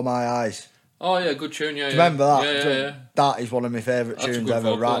Right Before My Eyes. Oh yeah, good tune. Yeah, remember that? Yeah. That is one of my favourite tunes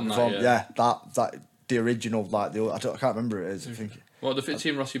ever. Right Before. That the original. Like I can't remember it is. I think. What, the Fitzy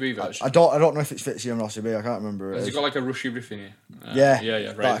and Rossi B version? I don't know if it's Fitzy and Rossi B. I can't remember. Has it got like a rushy riff in it?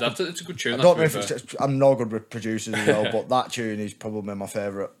 Yeah. Right. It's a good tune. I don't know if it's. I'm no good with producers as well, but that tune is probably my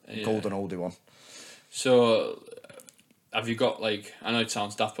favourite golden oldie one. So, have you got like? I know it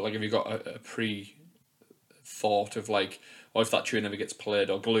sounds daft, but like, have you got a pre-thought of like, or if that tune ever gets played,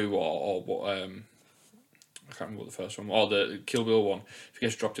 or Glue, or what? I can't remember what the first one, or the Kill Bill one. If it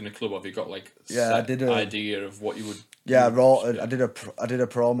gets dropped in a club, have you got like I did an idea of what you would? Yeah, I did a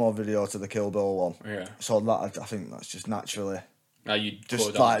promo video to the Kill Bill one. Yeah. So that I think that's just naturally. You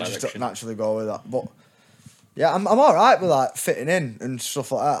just naturally go with that, but yeah, I'm all right with like fitting in and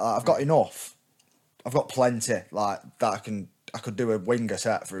stuff like that. Like, I've got enough. I've got plenty like that. I could do a winger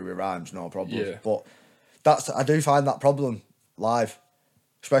set through with rhymes, no problem. Yeah. But I do find that problem live,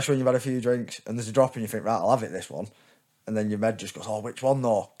 especially when you've had a few drinks and there's a drop and you think, right, I'll have it this one, and then your med just goes, oh, which one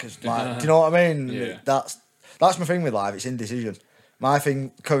though? Because like, do you know what I mean? Yeah. That's my thing with live. It's indecision. My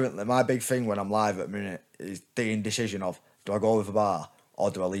thing currently, my big thing when I'm live at the minute is the indecision of, do I go with a bar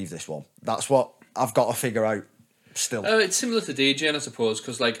or do I leave this one? That's what I've got to figure out still. It's similar to DJing, I suppose,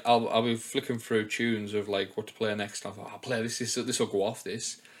 because like I'll be flicking through tunes of like what to play next. And I'll play this. This will go off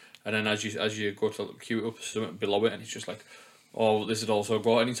this, and then as you go to queue it up something below it, and it's just like, oh, this would also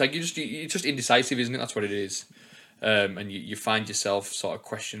go, and it's like you're just indecisive, isn't it? That's what it is, and you find yourself sort of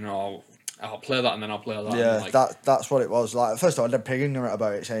questioning, oh, I'll play that and then I'll play that. Yeah, like, that's what it was. Like, first of all, I did pretty ignorant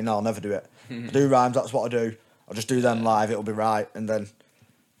about it, saying, no, I'll never do it. I do rhymes, that's what I do. I'll just do them live, it'll be right. And then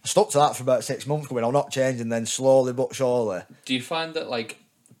I stuck to that for about 6 months, going, I'll not change, and then slowly but surely. Do you find that, like,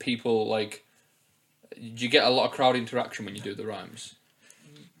 people, like, do you get a lot of crowd interaction when you do the rhymes?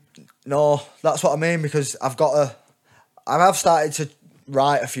 No, that's what I mean, because I have started to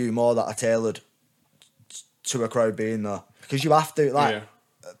write a few more that are tailored to a crowd being there. Because you have to, like... Yeah.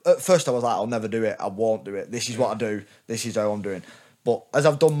 At first I was like, I'll never do it, I won't do it, this is what I do, this is how I'm doing. But as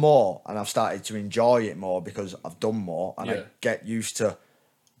I've done more and I've started to enjoy it more because I've done more and I get used to,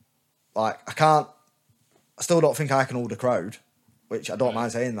 like, I still don't think I can hold a crowd, which I don't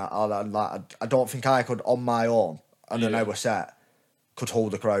mind saying that. I don't think I could on my own and an hour set could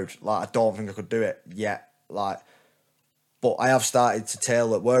hold a crowd. Like, I don't think I could do it yet. Like, but I have started to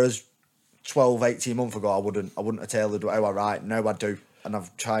tailor, whereas 12, 18 months ago I wouldn't have tailored how I write. Now I do. And I'm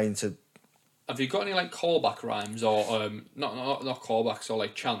trying to... Have you got any, like, callback rhymes or, not callbacks, or,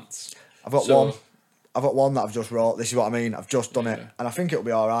 like, chants? I've got one. I've got one that I've just wrote. This is what I mean. I've just done it. And I think it'll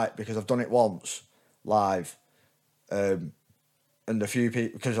be all right because I've done it once, live. And a few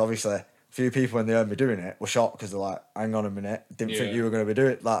people... Because, obviously, a few people, when they heard me doing it, were shocked because they're like, hang on a minute, didn't think you were going to be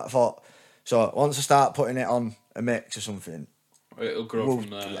doing it. Like, I thought... So, once I start putting it on a mix or something... It'll grow from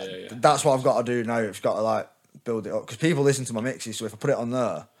there, That's what I've got to do now. It's got to, like... build it up because people listen to my mixes, so if I put it on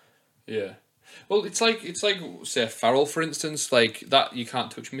there, well, it's like say Farrell, for instance, like that You Can't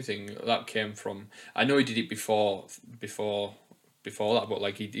Touch Me thing that came from. I know he did it before that, but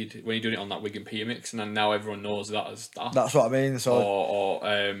like he did when he did it on that Wigan P mix, and then now everyone knows that as that. That's what I mean. So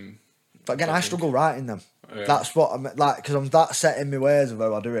but again, I struggle writing them. That's what I'm like, because I'm that set in my ways of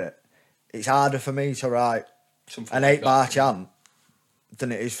how I do it. It's harder for me to write something an 8-bar chant than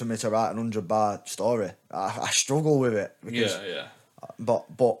it is for me to write an 100-bar story. I struggle with it. Because, But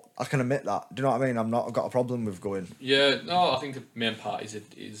I can admit that. Do you know what I mean? I've got a problem with going... Yeah, no, I think the main part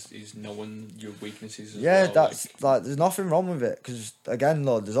is knowing your weaknesses as well. That's like there's nothing wrong with it. Because, again,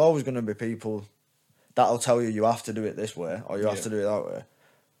 Lord, there's always going to be people that'll tell you have to do it this way or you have to do it that way.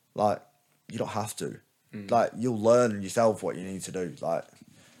 Like, you don't have to. Like, you'll learn yourself what you need to do. Like...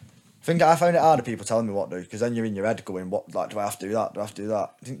 I find it harder people telling me what to do because then you're in your head going, "What? Like, do I have to do that? Do I have to do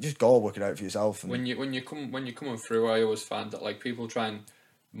that?" Just go work it out for yourself. And... When you're coming through, I always find that like people try and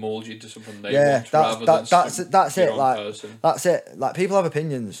mould you to something they want rather than that's it. Like person. That's it. Like people have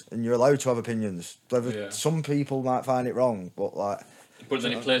opinions, and you're allowed to have opinions. Some people might find it wrong, but like. But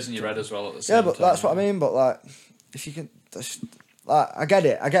then it plays in your head as well at the same time. Yeah, but that's what I mean. But like, if you can, like, I get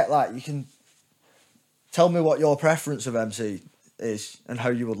it. I get like you can tell me what your preference of MC is and how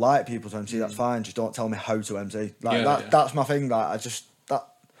you would like people to MC. That's fine. Just don't tell me how to MC. Like that's my thing. Like that's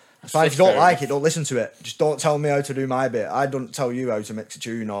fine. If you don't like it, don't listen to it. Just don't tell me how to do my bit. I don't tell you how to mix a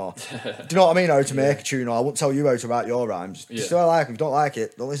tune or do you know what I mean? How to make a tune, or I won't tell you how to write your rhymes. Just do I like it. If you don't like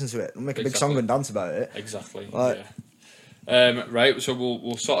it, don't listen to it. Don't make a big song and dance about it. Exactly. Like, right. So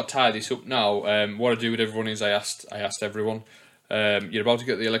we'll sort of tie this up now. What I do with everyone is I asked everyone. You're about to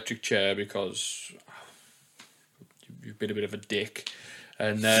get the electric chair because you've been a bit of a dick,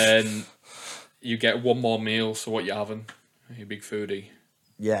 and then you get one more meal. So what you having? You big foodie?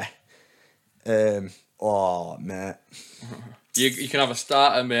 Yeah. Oh, mate. You can have a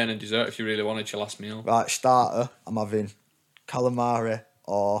starter, main, and dessert if you really want. It's your last meal. Right, starter. I'm having calamari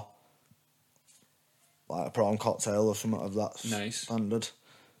or like a prawn cocktail or something of that standard.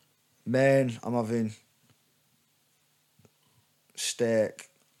 Main, I'm having steak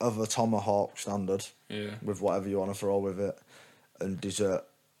of a tomahawk standard. Yeah. With whatever you want to throw with it, and dessert,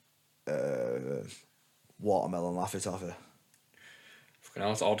 watermelon Laffy Taffy. Fucking hell,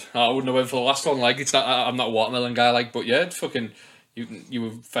 that's odd. I wouldn't have went for the last one. Like, it's not. I'm not a watermelon guy. Like, but yeah, it's fucking. You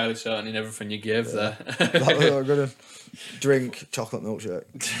were fairly certain in everything you gave there. That was a good one. Drink chocolate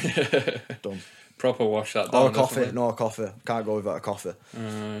milkshake. Done. Proper wash that down. Or a coffee. Definitely. No, a coffee. Can't go without a coffee.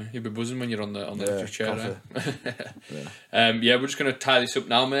 You'll be buzzing when you're on the electric chair. Yeah, we're just gonna tie this up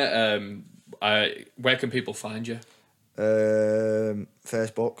now, mate. Where can people find you?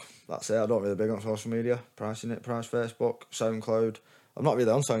 Facebook. That's it. I don't really big on social media. Price Facebook, SoundCloud. I'm not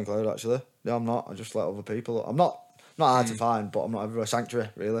really on SoundCloud actually. Yeah, I'm not. I just let other people. I'm not Not hard to find, but I'm not everywhere. Sanctuary,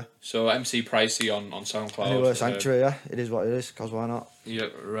 really. So MC Pricey on SoundCloud. Anywhere Sanctuary, yeah. It is what it is, because why not? Yeah,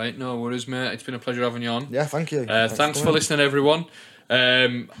 right. No worries, mate. It's been a pleasure having you on. Yeah, thank you. Thanks for listening, everyone.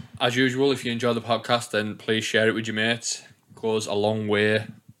 As usual, if you enjoy the podcast, then please share it with your mates. It goes a long way.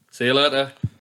 See you later.